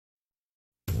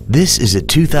This is a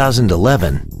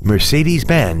 2011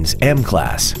 Mercedes-Benz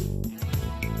M-Class.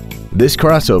 This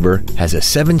crossover has a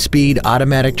 7-speed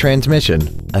automatic transmission,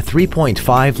 a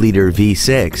 3.5-liter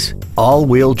V6,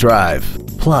 all-wheel drive.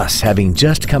 Plus, having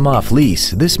just come off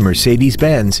lease, this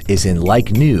Mercedes-Benz is in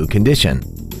like-new condition.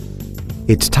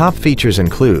 Its top features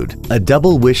include a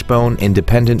double wishbone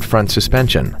independent front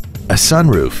suspension, a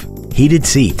sunroof, heated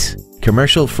seats,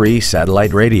 commercial-free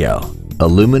satellite radio,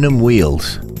 aluminum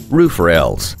wheels, roof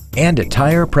rails, and a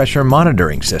tire pressure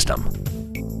monitoring system.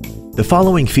 The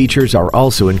following features are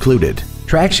also included: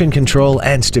 traction control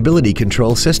and stability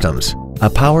control systems, a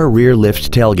power rear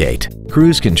lift tailgate,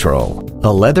 cruise control,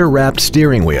 a leather-wrapped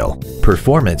steering wheel,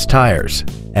 performance tires,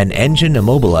 an engine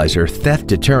immobilizer theft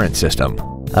deterrent system,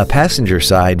 a passenger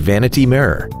side vanity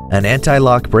mirror, an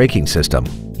anti-lock braking system,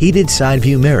 heated side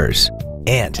view mirrors,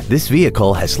 and this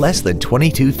vehicle has less than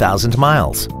 22,000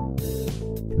 miles.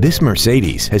 This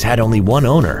Mercedes has had only one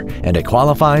owner and it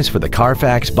qualifies for the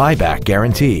Carfax buyback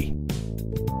guarantee.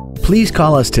 Please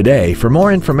call us today for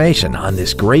more information on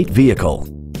this great vehicle.